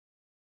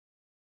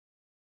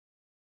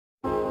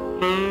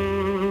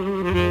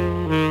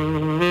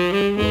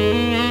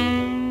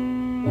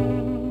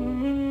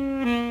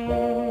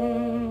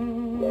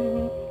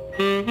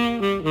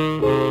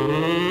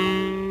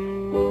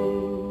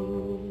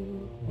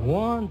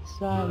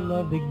Once I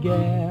loved a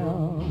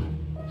gal,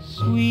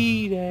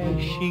 sweet as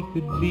she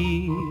could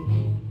be.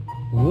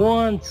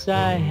 Once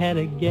I had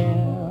a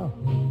gal,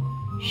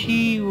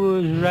 she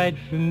was right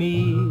for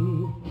me.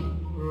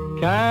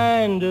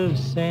 Kind of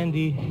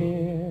sandy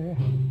hair,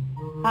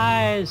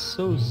 eyes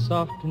so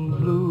soft and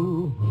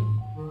blue,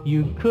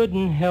 you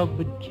couldn't help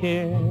but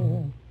care.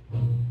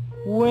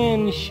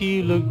 When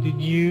she looked at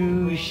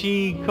you,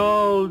 she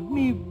called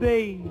me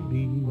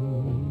baby,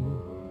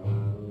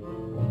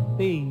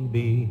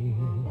 baby,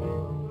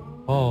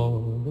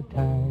 all the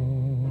time.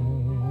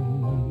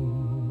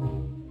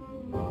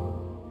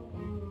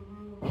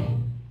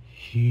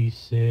 She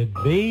said,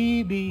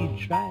 baby,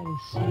 try to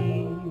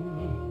see,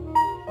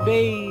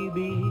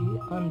 baby,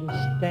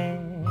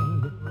 understand,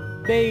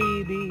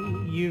 baby,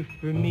 you're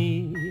for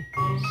me,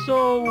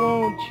 so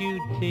won't you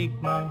take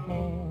my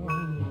hand?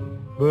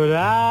 But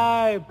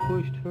I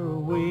pushed her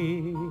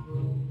away,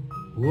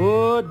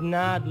 would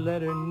not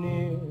let her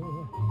near,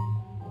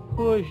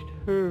 pushed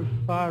her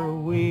far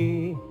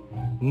away.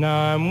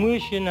 Now I'm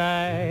wishing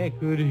I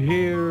could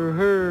hear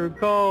her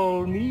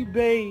call me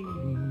baby,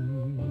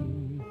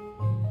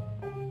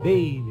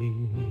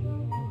 baby,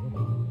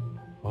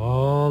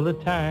 all the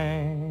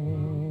time.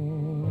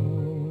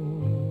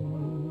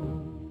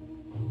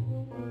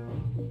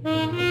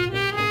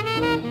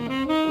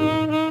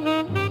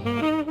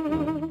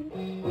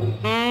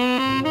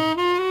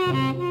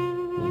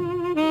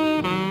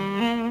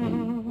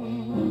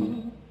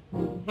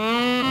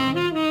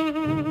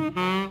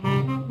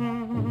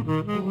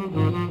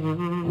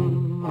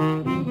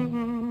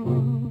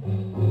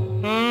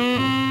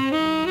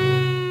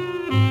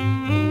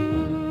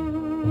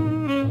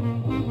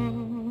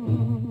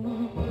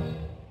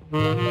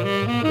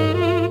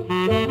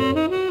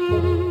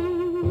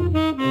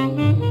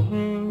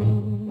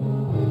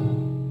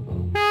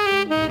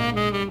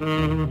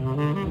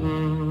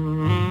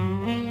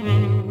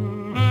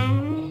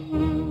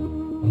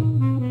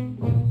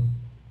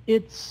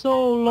 It's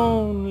so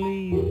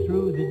lonely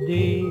through the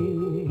day,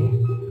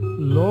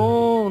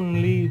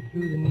 lonely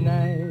through the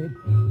night,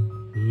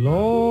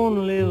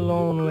 lonely,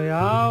 lonely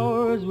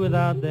hours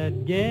without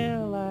that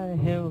gal I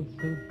held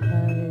so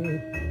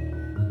tight.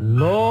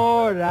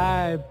 Lord,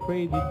 I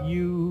pray that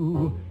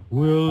you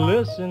will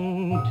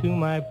listen to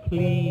my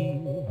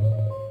plea,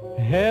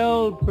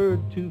 help her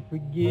to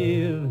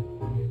forgive,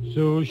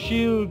 so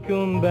she'll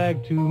come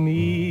back to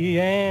me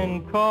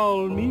and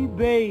call me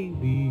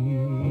baby.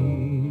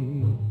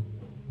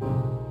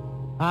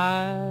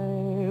 I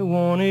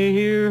want to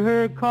hear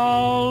her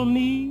call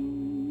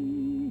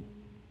me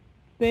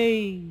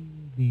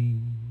baby.